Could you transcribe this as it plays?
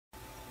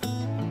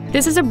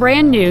This is a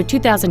brand new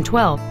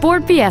 2012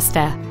 Ford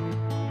Fiesta.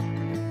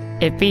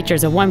 It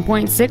features a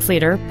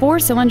 1.6-liter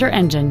four-cylinder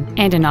engine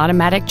and an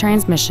automatic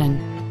transmission.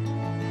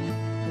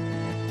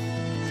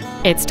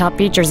 Its top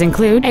features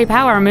include a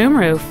power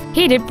moonroof,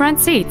 heated front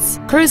seats,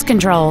 cruise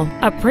control,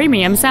 a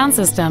premium sound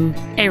system,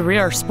 a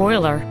rear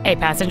spoiler, a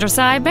passenger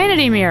side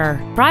vanity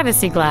mirror,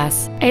 privacy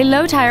glass, a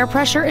low tire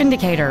pressure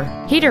indicator,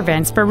 heater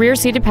vents for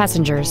rear-seated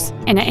passengers,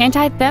 and an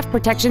anti-theft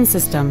protection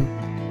system.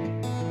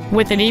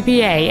 With an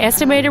EPA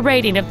estimated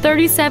rating of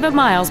 37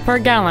 miles per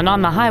gallon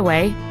on the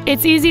highway,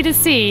 it's easy to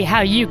see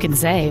how you can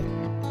save.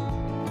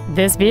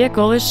 This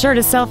vehicle is sure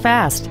to sell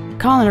fast.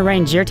 Call and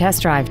arrange your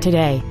test drive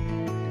today.